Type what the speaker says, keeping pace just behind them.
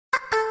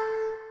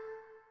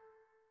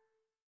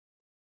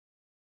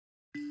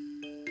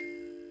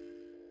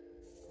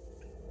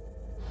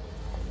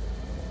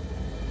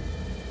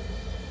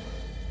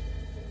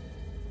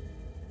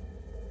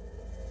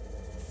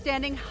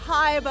Standing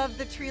high above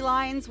the tree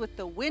lines with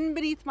the wind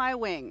beneath my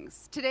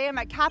wings. Today I'm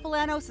at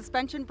Capilano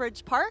Suspension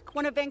Bridge Park,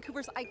 one of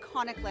Vancouver's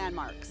iconic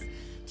landmarks.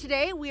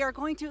 Today we are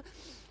going to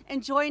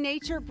enjoy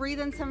nature, breathe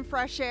in some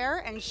fresh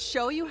air, and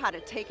show you how to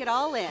take it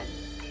all in.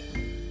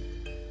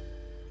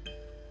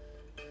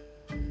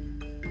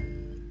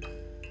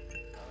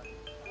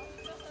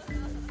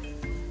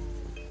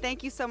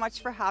 Thank you so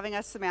much for having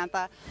us,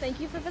 Samantha. Thank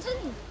you for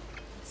visiting.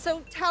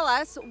 So tell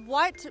us,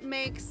 what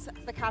makes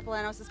the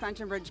Capilano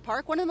Suspension Bridge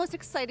Park one of the most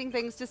exciting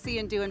things to see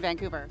and do in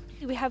Vancouver?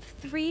 We have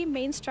three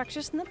main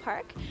structures in the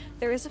park.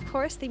 There is, of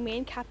course, the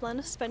main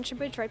Capilano Suspension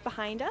Bridge right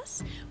behind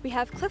us. We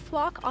have Cliff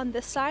Walk on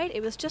this side. It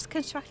was just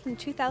constructed in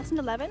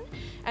 2011.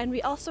 And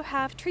we also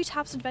have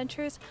Treetops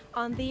Adventures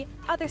on the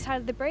other side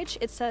of the bridge.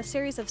 It's a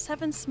series of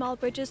 7 small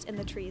bridges in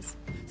the trees.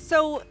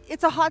 So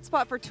it's a hot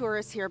spot for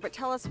tourists here, but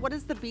tell us, what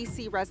is the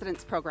BC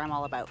Residents Program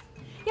all about?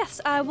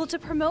 Yes, well, to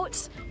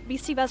promote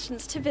BC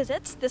residents to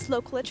visit this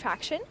local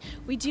attraction,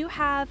 we do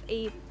have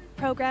a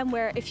program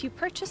where if you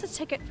purchase a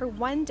ticket for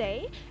one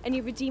day and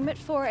you redeem it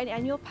for an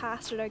annual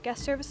pass at our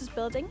guest services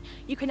building,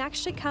 you can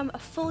actually come a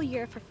full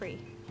year for free.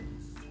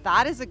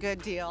 That is a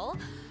good deal.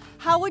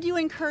 How would you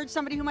encourage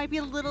somebody who might be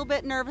a little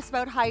bit nervous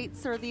about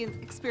heights or the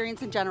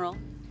experience in general?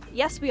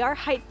 Yes, we are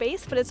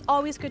height-based, but it's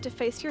always good to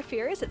face your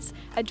fears. It's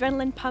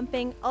adrenaline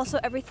pumping. Also,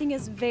 everything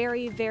is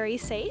very, very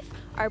safe.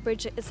 Our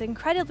bridge is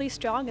incredibly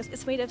strong.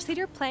 It's made of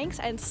cedar planks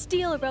and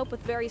steel rope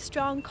with very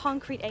strong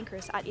concrete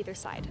anchors at either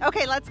side.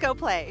 Okay, let's go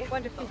play.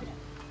 Wonderful.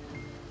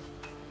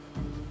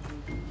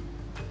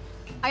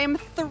 I am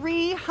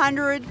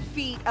 300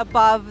 feet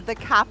above the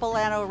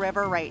Capilano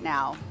River right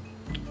now.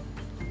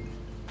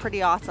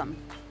 Pretty awesome.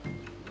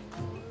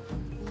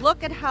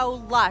 Look at how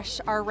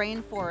lush our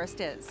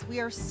rainforest is.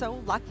 We are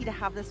so lucky to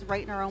have this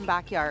right in our own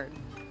backyard.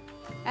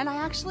 And I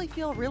actually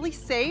feel really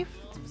safe.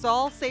 It's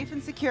all safe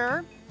and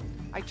secure.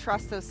 I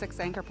trust those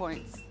 6 anchor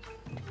points.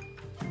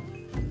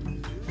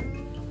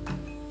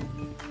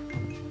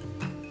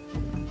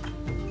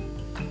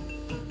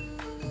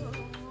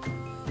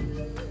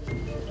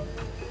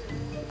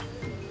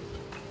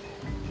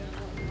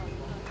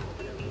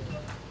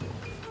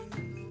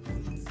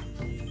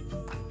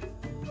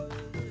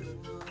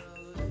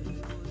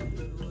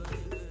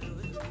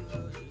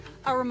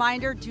 A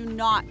reminder, do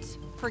not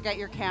forget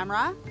your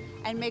camera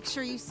and make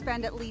sure you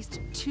spend at least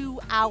 2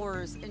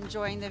 hours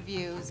enjoying the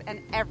views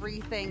and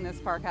everything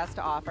this park has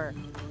to offer.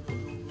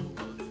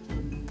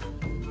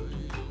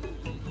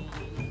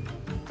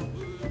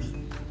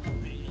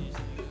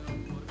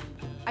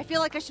 I feel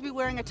like I should be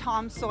wearing a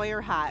Tom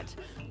Sawyer hat.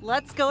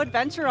 Let's go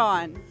adventure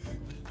on.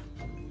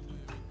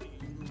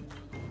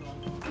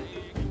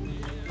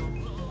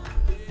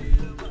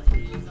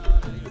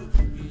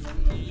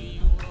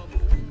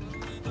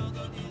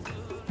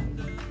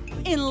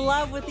 In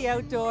love with the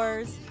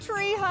outdoors.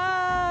 Tree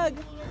hug!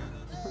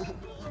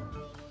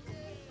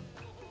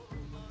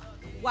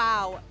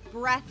 Wow,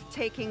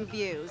 breathtaking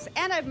views.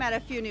 And I've met a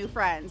few new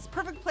friends.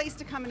 Perfect place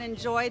to come and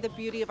enjoy the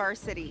beauty of our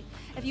city.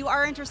 If you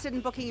are interested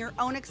in booking your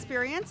own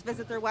experience,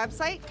 visit their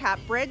website,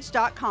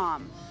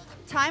 capbridge.com.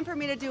 Time for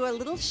me to do a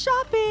little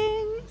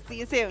shopping. See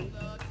you soon.